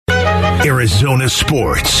Arizona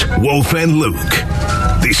sports, Wolf and Luke.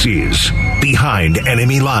 This is Behind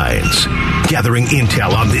Enemy Lines, gathering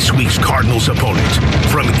intel on this week's Cardinals opponent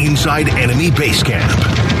from inside enemy base camp.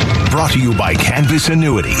 Brought to you by Canvas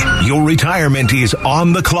Annuity. Your retirement is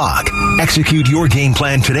on the clock. Execute your game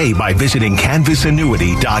plan today by visiting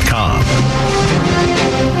canvasannuity.com.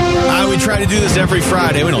 We try to do this every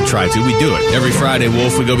Friday. We don't try to. We do it. Every Friday,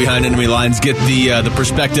 Wolf, we go behind enemy lines, get the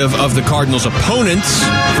perspective of the Cardinals' opponents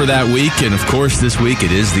for that week. And, of course, this week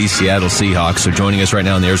it is the Seattle Seahawks. So joining us right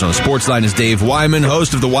now on the Arizona Sports Line is Dave Wyman,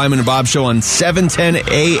 host of the Wyman Bob Show on 710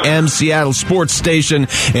 AM Seattle Sports Station,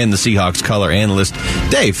 and the Seahawks color analyst.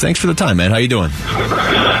 Dave, thanks for the time, man. How you doing?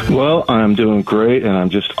 Well, I'm doing great, and I'm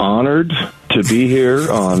just honored to be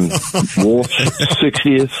here on Wolf's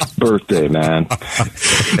 60th birthday, man.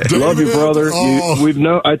 Love you, brother.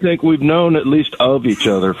 I think we've known at least of each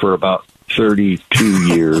other for about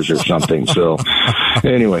 32 years or something. So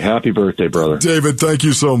anyway, happy birthday, brother. David, thank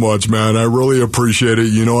you so much, man. I really appreciate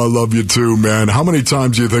it. You know I love you too, man. How many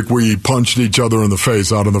times do you think we punched each other in the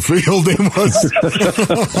face out on the field?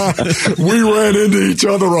 We ran into each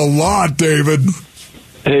other a lot, David.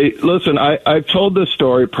 Hey, listen, I've told this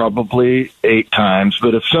story probably 8 times,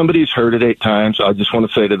 but if somebody's heard it 8 times, I just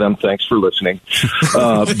want to say to them, thanks for listening.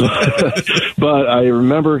 But I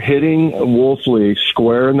remember hitting Wolfley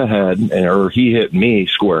square in the head, or he hit me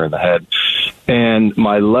square in the head, and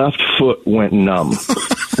my left foot went numb.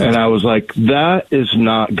 And I was like, that is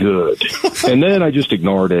not good. And then I just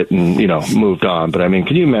ignored it and, moved on. But, I mean,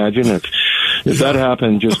 can you imagine if that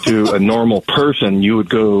happened just to a normal person, you would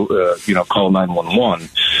go, call 911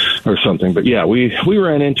 or something. But, yeah, we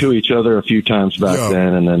ran into each other a few times back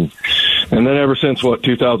then. And then ever since,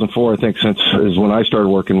 2004, I think, is when I started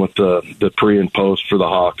working with the pre and post for the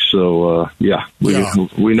Hawks. So,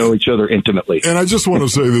 we know each other intimately. And I just want to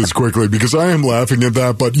say this quickly, because I am laughing at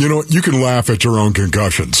that, but, you can laugh at your own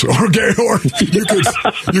concussions. Okay, or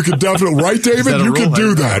you could definitely, right, David? You could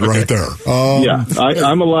do that right there.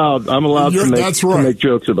 I'm allowed to make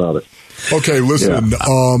jokes about it. Okay, listen,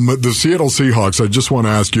 the Seattle Seahawks, I just want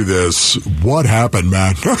to ask you this. What happened,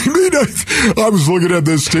 man? I mean, I was looking at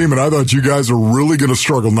this team, and I thought you guys are really going to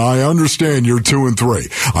struggle. Now, I understand you're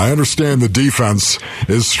 2-3. I understand the defense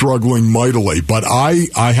is struggling mightily, but I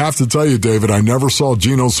have to tell you, David, I never saw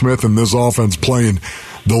Geno Smith in this offense playing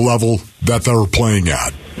the level that they're playing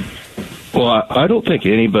at. Well, I don't think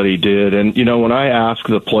anybody did. And, when I ask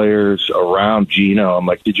the players around Geno, I'm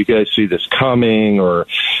like, did you guys see this coming? Or,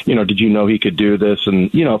 did you know he could do this?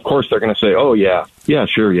 And, of course they're going to say, oh, yeah,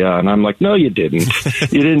 sure, yeah. And I'm like, no, you didn't.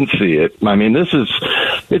 You didn't see it. I mean,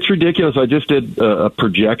 it's ridiculous. I just did a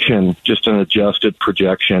projection, just an adjusted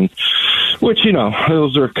projection, which,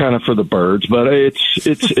 those are kind of for the birds, but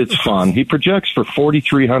it's fun. He projects for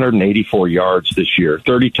 4,384 yards this year,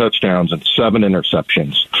 30 touchdowns and 7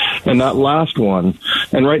 interceptions. And that last one,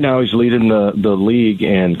 and right now he's leading the league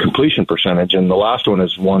in completion percentage, and the last one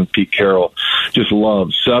is one Pete Carroll just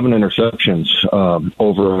loves, 7 interceptions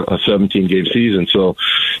over a 17-game season. So,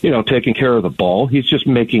 taking care of the ball, he's just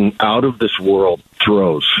making out-of-this-world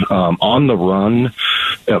throws on the run,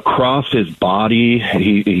 across his body.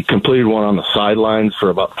 He completed one on the sidelines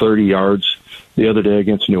for about 30 yards the other day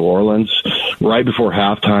against New Orleans. Right before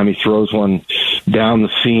halftime, he throws one down the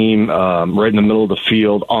seam, right in the middle of the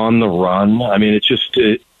field on the run. I mean,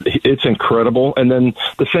 it's incredible. And then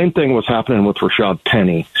the same thing was happening with Rashad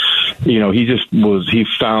Penny. He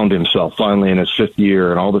found himself finally in his 5th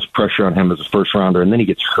year, and all this pressure on him as a first rounder, and then he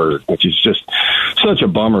gets hurt, which is just such a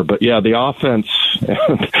bummer. But yeah, the offense,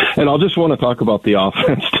 and I'll just want to talk about the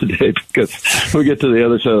offense today because we get to the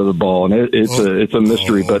other side of the ball, and it's a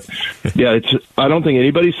mystery. But yeah, I don't think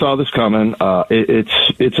anybody saw this coming.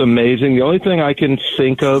 It's amazing. The only thing I can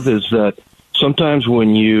think of is that sometimes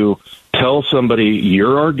when you tell somebody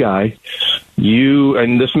you're our guy,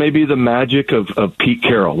 and this may be the magic of Pete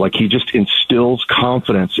Carroll, like he just instills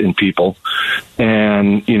confidence in people,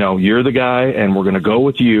 and you're the guy, and we're going to go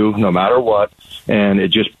with you no matter what, and it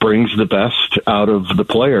just brings the best out of the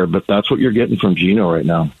player. But that's what you're getting from Geno right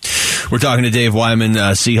now. We're talking to Dave Wyman,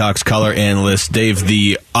 Seahawks color analyst. Dave,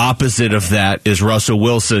 the opposite of that is Russell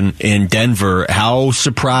Wilson in Denver. How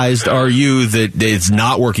surprised are you that it's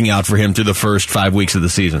not working out for him through the first 5 weeks of the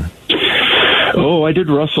season? Oh, I did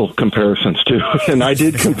Russell comparisons too, and I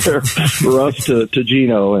did compare Russ to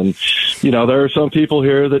Geno, and there are some people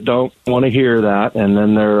here that don't want to hear that, and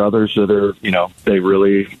then there are others that are, they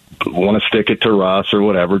really want to stick it to Russ or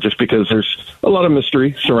whatever, just because there's a lot of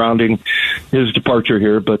mystery surrounding his departure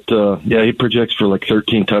here. But he projects for like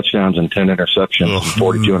 13 touchdowns and 10 interceptions and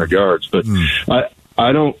 4,200 yards. But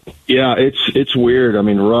I don't. Yeah, it's weird. I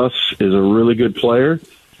mean, Russ is a really good player.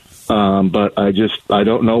 but I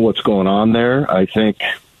don't know what's going on there. I think,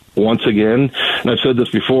 once again, and I've said this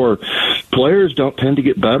before, players don't tend to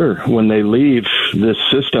get better when they leave this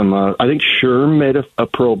system. I think Sherm made a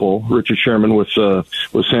Pro Bowl, Richard Sherman, with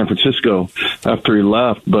San Francisco after he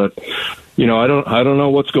left, but I don't know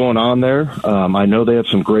what's going on there. I know they have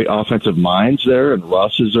some great offensive minds there, and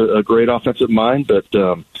Russ is a great offensive mind. But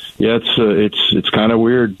it's kind of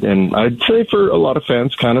weird, and I'd say for a lot of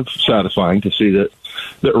fans, kind of satisfying to see that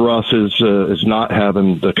Russ is not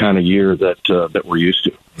having the kind of year that we're used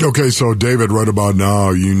to. Okay, so David, right about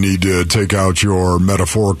now, you need to take out your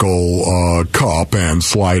metaphorical cup and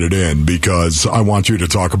slide it in, because I want you to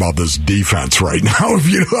talk about this defense right now. If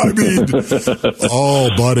you know what I mean. Oh,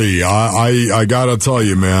 buddy, I gotta tell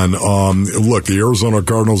you, man. Look, the Arizona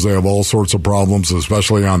Cardinals, they have all sorts of problems,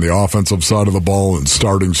 especially on the offensive side of the ball and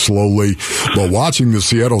starting slowly. But watching the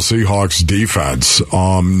Seattle Seahawks defense,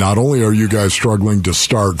 not only are you guys struggling to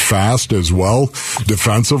start fast as well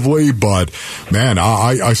defensively, but man,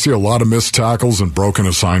 I see a lot of missed tackles and broken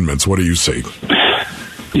assignments. What do you see?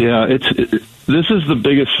 Yeah, this is the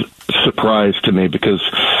biggest surprise to me, because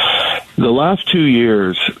the last 2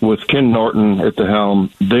 years with Ken Norton at the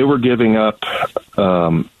helm, they were giving up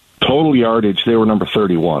total yardage. They were number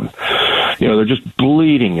 31. They're just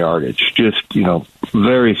bleeding yardage, just,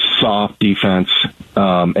 very soft defense.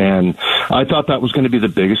 And I thought that was going to be the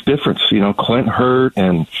biggest difference. Clint Hurt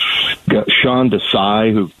and got Sean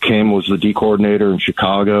Desai, who was the D coordinator in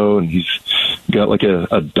Chicago, and he's got like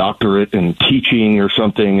a doctorate in teaching or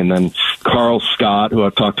something. And then Carl Scott, who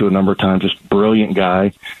I've talked to a number of times, just brilliant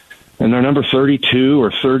guy. And they're number 32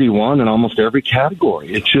 or 31 in almost every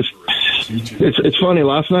category. It's just, it's funny.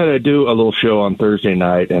 Last night I do a little show on Thursday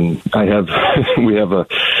night, and I told them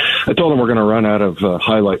we're going to run out of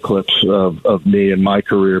highlight clips of me and my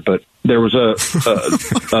career, but there was a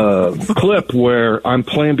clip where I'm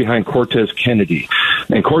playing behind Cortez Kennedy.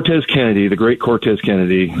 And Cortez Kennedy, the great Cortez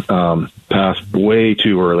Kennedy, passed way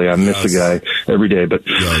too early. I miss the guy every day. But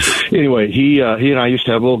anyway, he and I used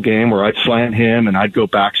to have a little game where I'd slant him and I'd go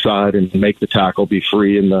backside and make the tackle be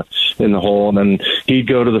free in the hole. And then he'd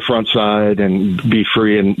go to the front side and be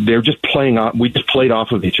free. And they're just we just played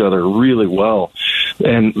off of each other really well.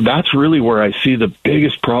 And that's really where I see the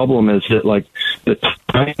biggest problem, is that, like, the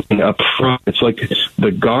timing up front, it's like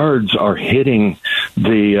the guards are hitting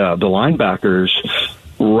the linebackers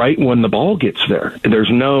right when the ball gets there. There's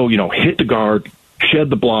no, hit the guard, shed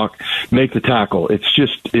the block, make the tackle. It's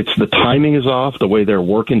the timing is off, the way they're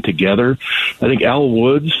working together. I think Al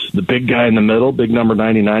Woods, the big guy in the middle, big number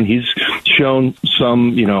 99, he's shown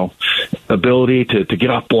some, ability to get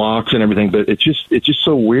off blocks and everything, but it's just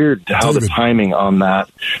so weird how the timing on that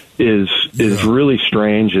is really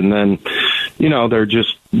strange. And then, they're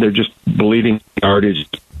just bleeding yardage.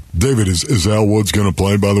 David, is Al Woods going to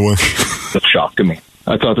play, by the way? That's shock to me.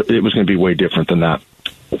 I thought that it was going to be way different than that.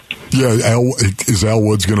 Yeah, is Al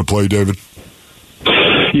Woods going to play, David?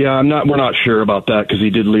 Yeah, we're not sure about that, because he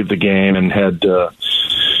did leave the game and had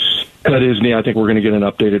his knee. I think we're going to get an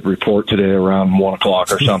updated report today around 1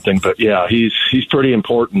 o'clock or something. But yeah, he's pretty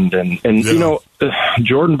important. And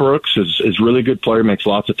Jordan Brooks is a really good player, makes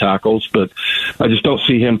lots of tackles, but I just don't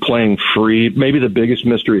see him playing free. Maybe the biggest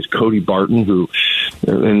mystery is Cody Barton, who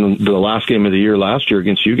in the last game of the year last year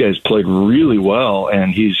against you guys played really well,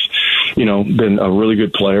 and he's been a really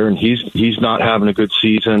good player, and he's not having a good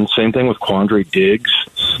season. Same thing with Quandre Diggs.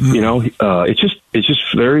 It's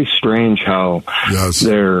just very strange how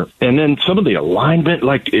they're, and then some of the alignment,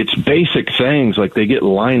 like, it's basic things, like they get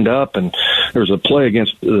lined up, and there's a play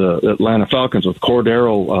against the Atlanta Falcons with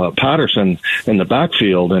Cordero Patterson in the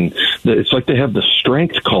backfield, and it's like they have the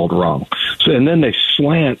strength called wrong. So, and then they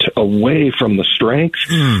slant away from the strength,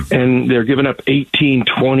 and they're giving up 18,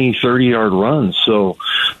 20, 30-yard runs. So,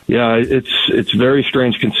 yeah, it's very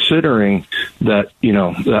strange, considering that,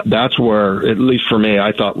 that's where, at least for me,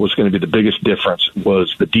 I thought was going to be the biggest difference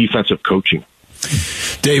was the defensive coaching.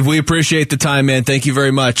 Dave, we appreciate the time, man. Thank you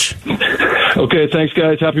very much. Okay, thanks,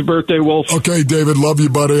 guys. Happy birthday, Wolf. Okay, David, love you,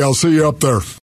 buddy. I'll see you up there.